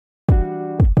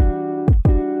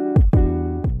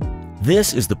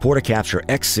This is the Portacapture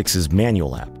X6's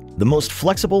manual app, the most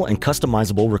flexible and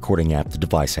customizable recording app the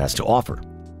device has to offer.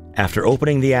 After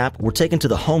opening the app, we're taken to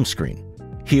the home screen.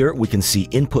 Here we can see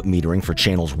input metering for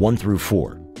channels 1 through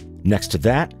 4. Next to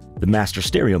that, the master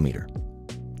stereo meter.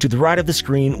 To the right of the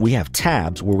screen, we have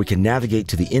tabs where we can navigate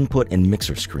to the input and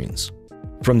mixer screens.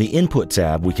 From the Input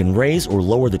tab, we can raise or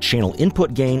lower the channel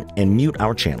input gain and mute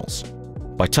our channels.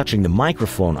 By touching the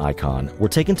microphone icon, we're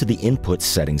taken to the Input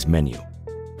Settings menu.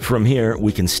 From here,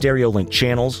 we can stereo link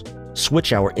channels,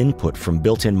 switch our input from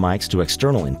built-in mics to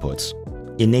external inputs,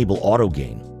 enable auto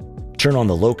gain, turn on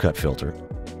the low-cut filter,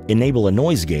 enable a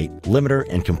noise gate, limiter,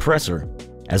 and compressor,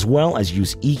 as well as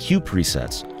use EQ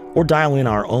presets or dial in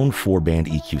our own 4-band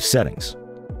EQ settings.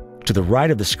 To the right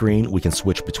of the screen, we can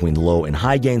switch between low and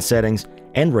high gain settings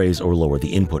and raise or lower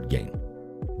the input gain.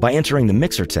 By entering the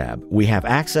Mixer tab, we have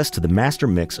access to the master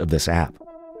mix of this app.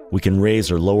 We can raise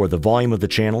or lower the volume of the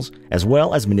channels, as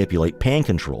well as manipulate pan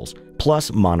controls, plus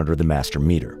monitor the master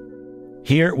meter.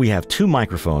 Here we have 2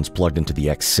 microphones plugged into the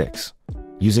X6.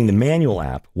 Using the manual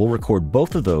app, we'll record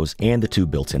both of those and the 2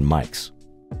 built-in mics.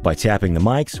 By tapping the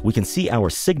mics, we can see our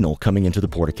signal coming into the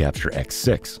Portacapture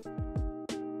X6.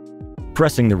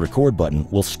 Pressing the record button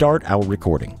will start our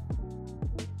recording.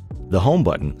 The home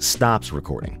button stops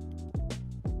recording.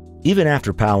 Even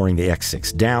after powering the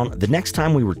X6 down, the next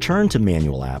time we return to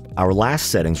manual app, our last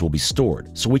settings will be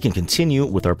stored, so we can continue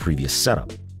with our previous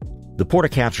setup. The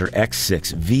Portacapture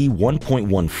X6 V1.1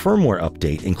 firmware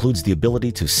update includes the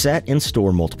ability to set and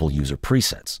store multiple user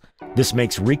presets. This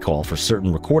makes recall for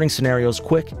certain recording scenarios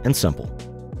quick and simple.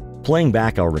 Playing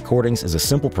back our recordings is a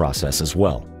simple process as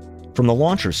well. From the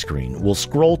launcher screen, we'll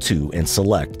scroll to and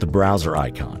select the browser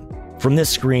icon. From this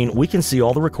screen, we can see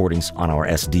all the recordings on our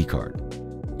SD card.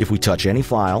 If we touch any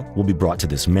file, we'll be brought to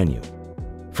this menu.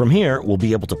 From here, we'll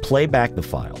be able to play back the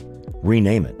file,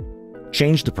 rename it,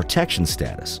 change the protection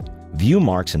status, view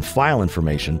marks and file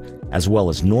information, as well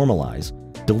as normalize,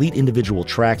 delete individual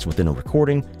tracks within a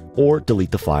recording, or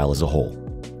delete the file as a whole.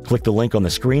 Click the link on the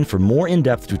screen for more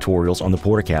in-depth tutorials on the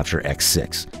Portacapture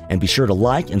X6, and be sure to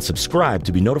like and subscribe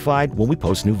to be notified when we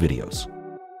post new videos.